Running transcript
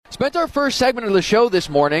Spent our first segment of the show this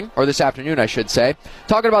morning, or this afternoon, I should say,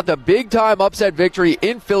 talking about the big-time upset victory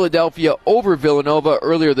in Philadelphia over Villanova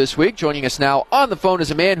earlier this week. Joining us now on the phone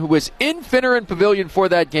is a man who was in Finneran Pavilion for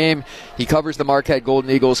that game. He covers the Marquette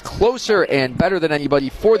Golden Eagles closer and better than anybody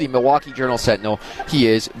for the Milwaukee Journal-Sentinel. He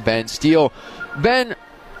is Ben Steele. Ben,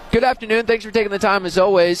 good afternoon. Thanks for taking the time as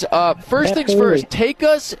always. First things first, take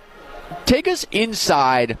us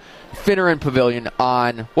inside Finneran Pavilion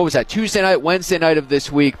on, what was that, Tuesday night, Wednesday night of this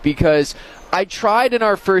week, because I tried in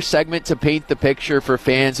our first segment to paint the picture for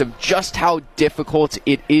fans of just how difficult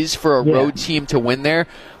it is for a road team to win there.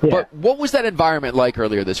 But what was that environment like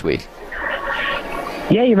earlier this week?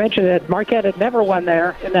 Yeah, you mentioned that Marquette had never won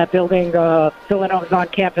there in that building. Villanova's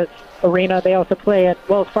on-campus arena. They also play at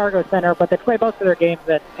Wells Fargo Center, but they play most of their games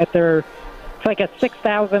at their, it's like a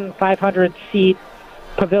 6,500-seat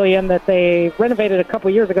pavilion that they renovated a couple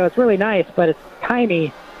years ago. It's really nice, but it's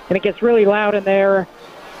tiny, and it gets really loud in there.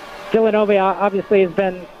 Villanova obviously has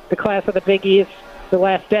been the class of the Big East the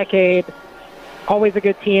last decade, always a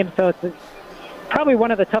good team, so it's probably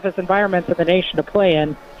one of the toughest environments in the nation to play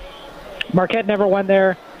in. Marquette never won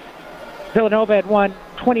there. Villanova had won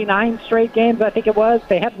 29 straight games, I think it was.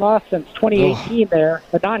 They hadn't lost since 2018 there,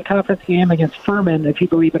 a non-conference game against Furman, if you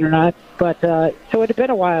believe it or not. But so it had been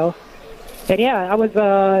a while. And, yeah, I was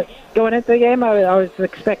going into the game, I was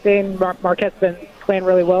expecting Marquette's been playing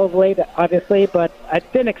really well of late, obviously, but I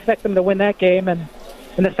didn't expect them to win that game. And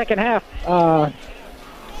in the second half,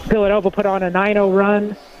 Villanova put on a 9-0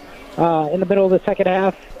 run in the middle of the second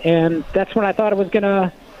half, and that's when I thought it was going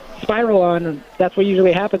to spiral on. And that's what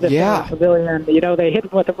usually happens at the Pavilion. You know, they hit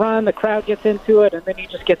them with a run, the crowd gets into it, and then you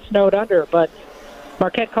just get snowed under. But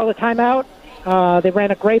Marquette called a timeout. They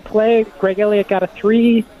ran a great play. Greg Elliott got a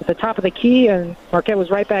three at the top of the key, and Marquette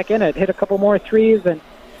was right back in it. Hit a couple more threes,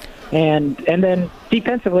 and then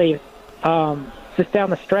defensively, just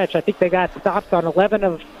down the stretch, I think they got stops on 11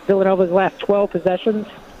 of Villanova's last 12 possessions,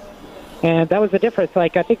 and that was the difference.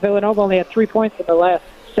 Like, I think Villanova only had 3 points in the last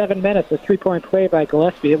 7 minutes. A 3-point play by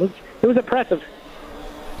Gillespie. It was impressive.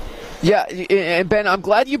 Yeah, and Ben, I'm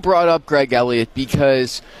glad you brought up Greg Elliott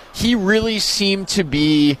because he really seemed to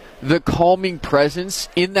be the calming presence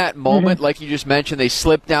in that moment. Mm-hmm. Like you just mentioned, they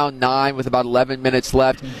slipped down 9 with about 11 minutes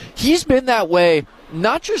left. He's been that way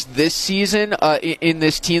not just this season in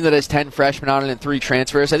this team that has 10 freshmen on it and 3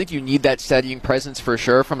 transfers. I think you need that steadying presence for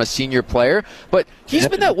sure from a senior player. But he's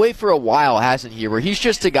been that way for a while, hasn't he? Where he's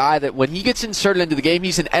just a guy that when he gets inserted into the game,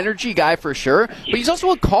 he's an energy guy for sure, but he's also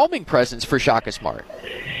a calming presence for Shaka Smart.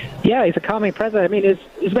 Yeah, he's a calming presence. I mean,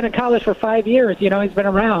 he's been in college for 5 years. You know, he's been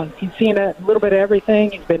around. He's seen a little bit of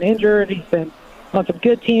everything. He's been injured. He's been on some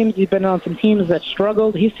good teams. He's been on some teams that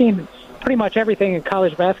struggled. He's seen pretty much everything in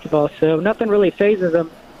college basketball, so nothing really phases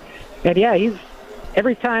him. And, yeah,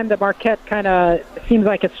 every time that Marquette kind of seems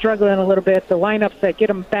like it's struggling a little bit, the lineups that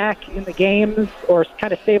get him back in the games or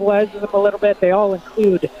kind of stabilizes him a little bit, they all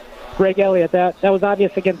include Greg Elliott. That was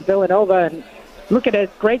obvious against Villanova, and looking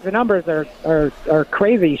at Greg's numbers are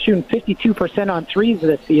crazy. He's shooting 52% on threes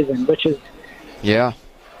this season, which is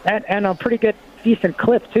and a pretty good, decent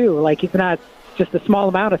clip too. Like, he's not just a small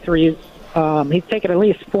amount of threes. He's taken at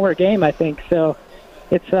least 4 a game, I think. So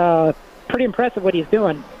it's pretty impressive what he's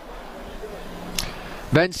doing.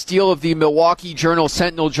 Ben Steele of the Milwaukee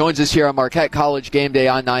Journal-Sentinel joins us here on Marquette College Game Day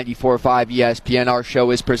on 94.5 ESPN. Our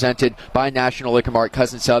show is presented by National Liquor Mart,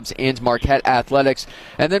 Cousin Subs, and Marquette Athletics.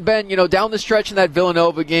 And then, Ben, you know, down the stretch in that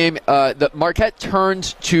Villanova game, the Marquette turned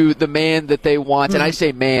to the man that they want. And I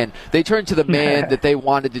say man. They turned to the man that they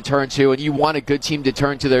wanted to turn to, and you want a good team to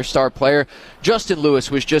turn to their star player. Justin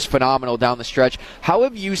Lewis was just phenomenal down the stretch. How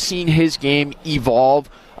have you seen his game evolve?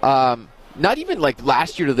 Not even like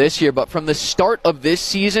last year to this year, but from the start of this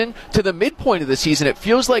season to the midpoint of the season, it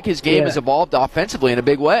feels like his game has evolved offensively in a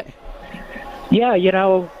big way. Yeah, you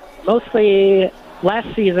know, mostly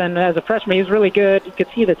last season as a freshman, he was really good. You could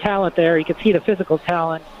see the talent there. You could see the physical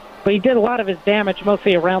talent. But he did a lot of his damage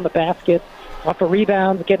mostly around the basket, off of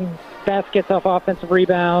rebounds, getting baskets off offensive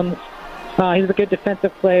rebounds. He was a good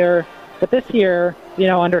defensive player. But this year, you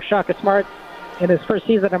know, under Shaka Smart, in his first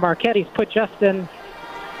season at Marquette, he's put Justin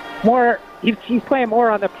more, he's playing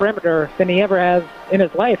more on the perimeter than he ever has in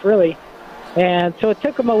his life, really. And so it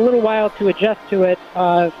took him a little while to adjust to it.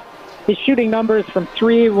 His shooting numbers from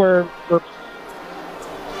 3 were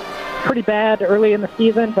pretty bad early in the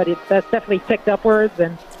season, but that's definitely ticked upwards,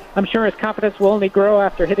 and I'm sure his confidence will only grow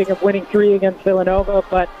after hitting a winning 3 against Villanova.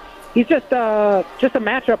 But he's just a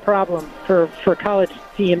matchup problem for college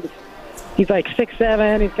teams. He's like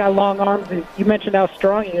 6'7", he's got long arms, and you mentioned how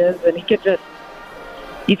strong he is, and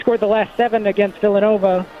he scored the last 7 against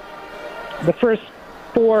Villanova. The first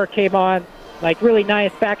 4 came on like really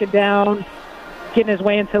nice backing down, getting his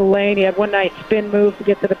way into the lane. He had one nice spin move to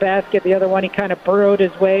get to the basket. The other one, he kind of burrowed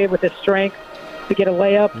his way with his strength to get a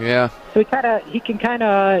layup. Yeah. So he can kind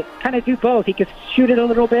of do both. He can shoot it a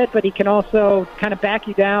little bit, but he can also kind of back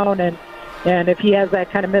you down. And if he has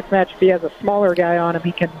that kind of mismatch, if he has a smaller guy on him,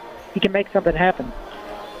 he can make something happen.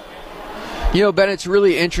 You know, Ben, it's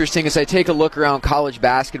really interesting as I take a look around college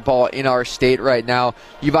basketball in our state right now.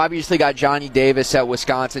 You've obviously got Johnny Davis at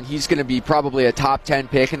Wisconsin. He's going to be probably a top 10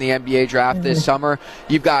 pick in the NBA draft this summer.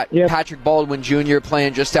 You've got Patrick Baldwin Jr.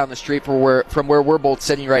 playing just down the street from where we're both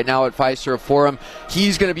sitting right now at Fiserv Forum.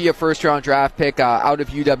 He's going to be a first-round draft pick out of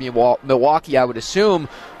UW-Milwaukee, I would assume.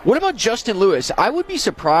 What about Justin Lewis? I would be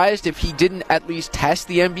surprised if he didn't at least test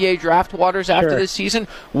the NBA draft waters after this season.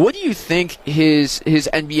 What do you think his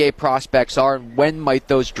NBA prospects are, and when might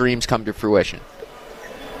those dreams come to fruition?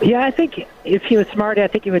 Yeah, I think if he was smart, I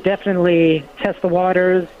think he would definitely test the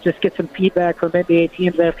waters, just get some feedback from NBA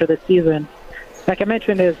teams after the season. Like I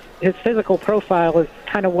mentioned, his physical profile is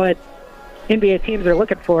kind of what NBA teams are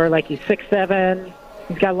looking for. Like he's 6'7",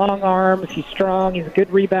 he's got long arms, he's strong, he's a good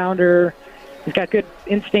rebounder. He's got good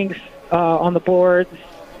instincts on the boards.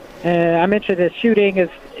 I mentioned his shooting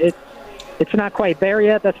it's not quite there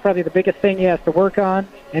yet. That's probably the biggest thing he has to work on,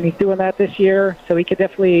 and he's doing that this year. So he could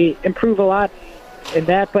definitely improve a lot in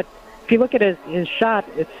that. But if you look at his shot,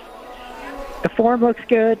 the form looks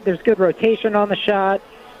good. There's good rotation on the shot.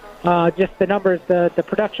 Just the numbers, the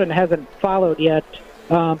production hasn't followed yet,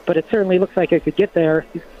 but it certainly looks like it could get there.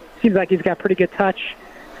 Seems like he's got pretty good touch.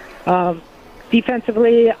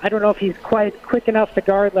 Defensively, I don't know if he's quite quick enough to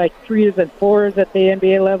guard like 3s and 4s at the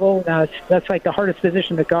NBA level. That's like the hardest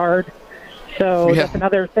position to guard. So that's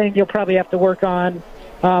another thing you'll probably have to work on.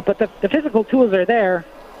 But the physical tools are there.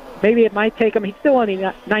 Maybe it might take him. He's still only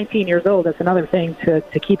 19 years old. That's another thing to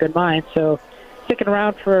keep in mind. So sticking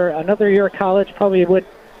around for another year of college probably would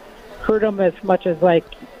hurt him as much as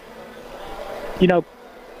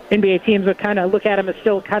NBA teams would kind of look at him as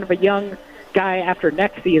still kind of a young guy after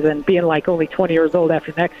next season, being like only 20 years old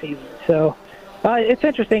after next season. So it's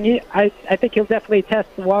interesting. I think he'll definitely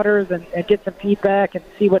test the waters and get some feedback and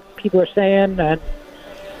see what people are saying. And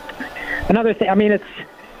another thing, I mean,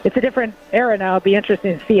 it's a different era now. It'll be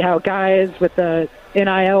interesting to see how guys with the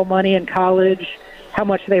NIL money in college, how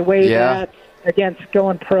much they weigh that against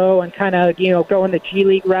going pro and kind of, going the G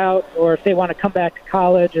League route, or if they want to come back to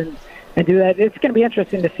college and do that. It's going to be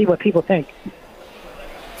interesting to see what people think.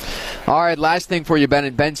 All right, last thing for you, Ben.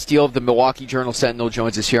 And Ben Steele of the Milwaukee Journal-Sentinel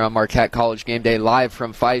joins us here on Marquette College Game Day live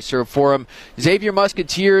from Fiserv Forum. Xavier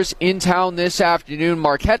Musketeers in town this afternoon.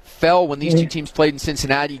 Marquette fell when these two teams played in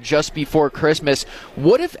Cincinnati just before Christmas.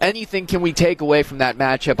 What, if anything, can we take away from that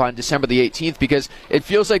matchup on December the 18th? Because it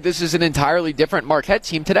feels like this is an entirely different Marquette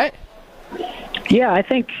team today. Yeah, I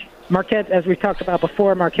think Marquette, as we talked about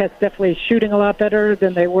before, Marquette's definitely shooting a lot better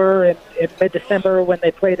than they were in mid-December when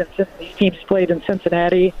these teams played in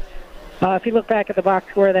Cincinnati. If you look back at the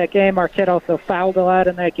box score of that game, Marquette also fouled a lot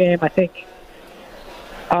in that game. I think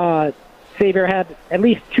Xavier had at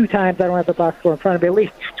least 2 times, I don't have the box score in front of me, at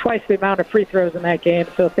least twice the amount of free throws in that game.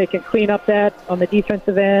 So if they can clean up that on the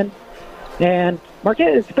defensive end. And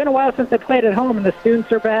Marquette, it's been a while since they played at home, and the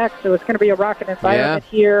students are back, so it's going to be a rocking environment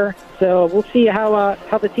here. So we'll see how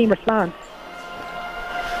the team responds.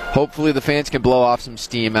 Hopefully the fans can blow off some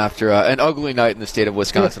steam after an ugly night in the state of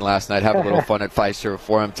Wisconsin last night. Have a little fun at Fiserv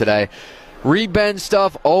Forum today. Read Ben's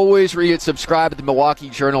stuff. Always read it. Subscribe at the Milwaukee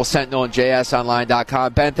Journal, Sentinel, and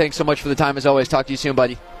JSOnline.com. Ben, thanks so much for the time as always. Talk to you soon,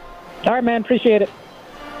 buddy. All right, man. Appreciate it.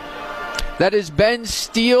 That is Ben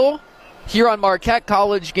Steele here on Marquette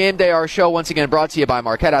College Game Day. Our show once again brought to you by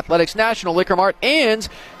Marquette Athletics, National Liquor Mart, and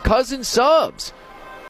Cousin Subs.